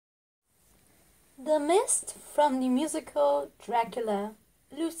The Mist from the musical Dracula,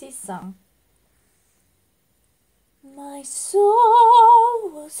 Lucy's song. My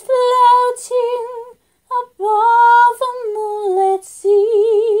soul was floating above a moonlit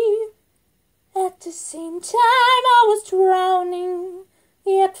sea. At the same time I was drowning,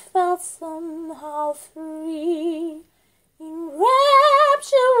 yet felt somehow free. In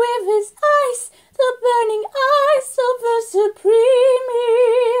rapture with his eyes, the burning eyes of the supreme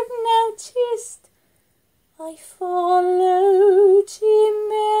hypnotist, I followed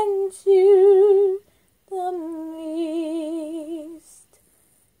him into the mist.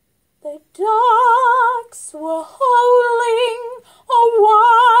 The dogs were howling, or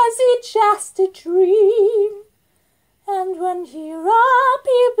was it just a dream? And when he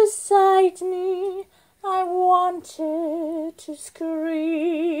appeared beside me, I wanted to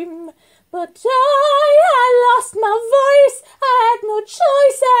scream, but I had lost my voice. I had no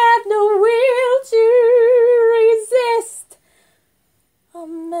choice, I had no will to resist. I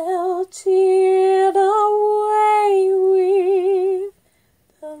melted away with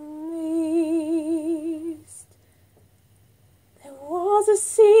the mist. There was a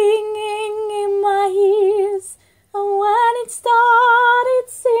singing in my ears, and when it started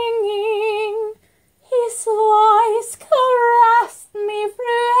singing, his voice caressed me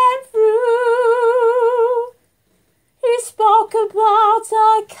through and through. He spoke about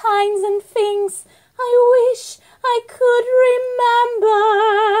all kinds and things I wish I could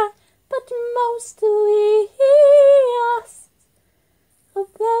remember, but mostly he asked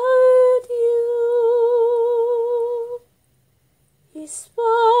about you. He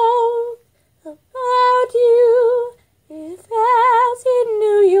spoke about you, he felt he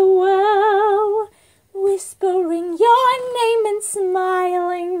knew you well, whispering your name and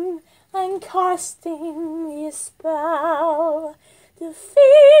smiling and casting his spell. The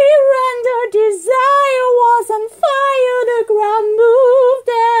fear and the desire was on fire, the ground moved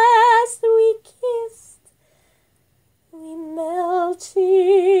as we kissed. We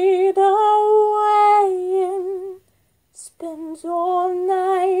melted away and spent all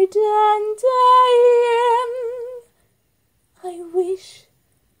night and day in. I wish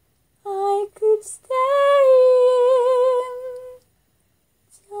I could stay in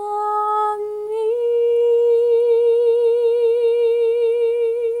the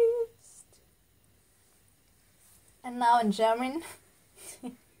mist. And now in German,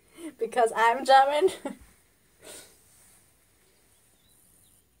 because I'm German.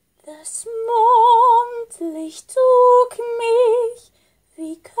 Das Mondlicht trug mich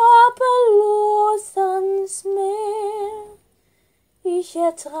wie körperlos ans Meer. Ich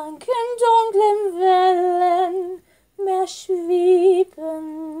ertrank in dunklen Wellen, mehr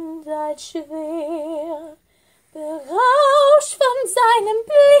schwebend als schwer. Berauscht von seinem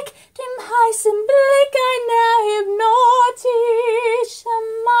Blick, dem heißen Blick einer hypnotischen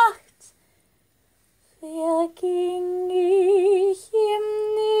Macht, verging ich im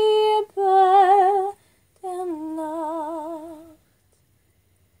Nebel der Nacht.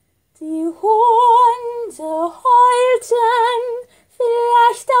 Die Hunde heulten,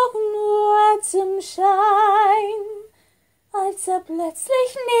 vielleicht auch nur zum Schein. Als er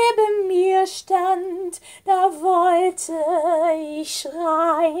plötzlich neben mir stand, da wollte ich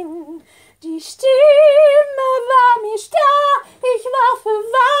schreien. Die Stimme war mir starr, ich war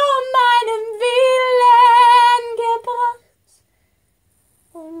verwahr meinem Willen gebracht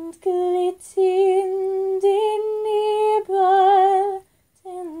und glitt in den Nebel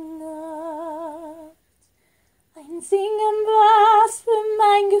der Nacht. Ein Singen war's für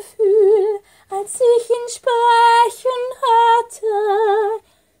mein Gefühl, als ich ihn sprechen hörte,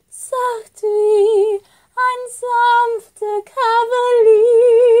 sacht wie ein sanfter Kavalier.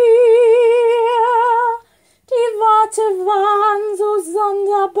 Die Worte waren so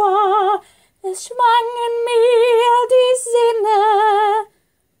sonderbar, es schwangen mir die Sinne,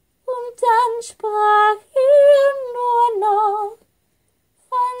 und dann sprach er nur noch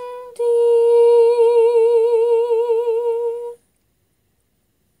von dir.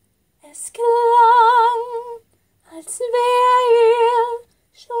 Es klang, als wär er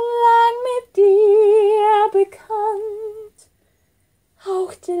schon lang mit dir bekannt,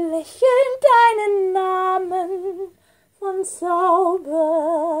 hauchte lächelnd deinen Namen von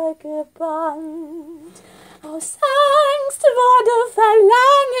Zauber gebannt. Aus Angst wurde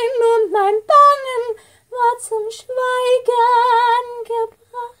Verlangen und mein Bangen war zum Schweigen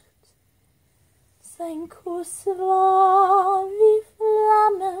gebracht. Sein Kuss war wie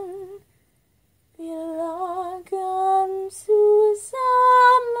Flammen, wir lagen zusammen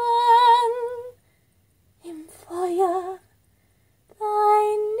im Feuer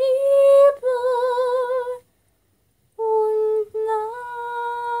bei Nebel.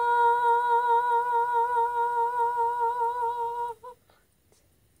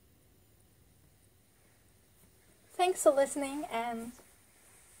 thanks for listening, and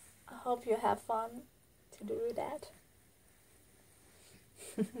I hope you have fun to do that.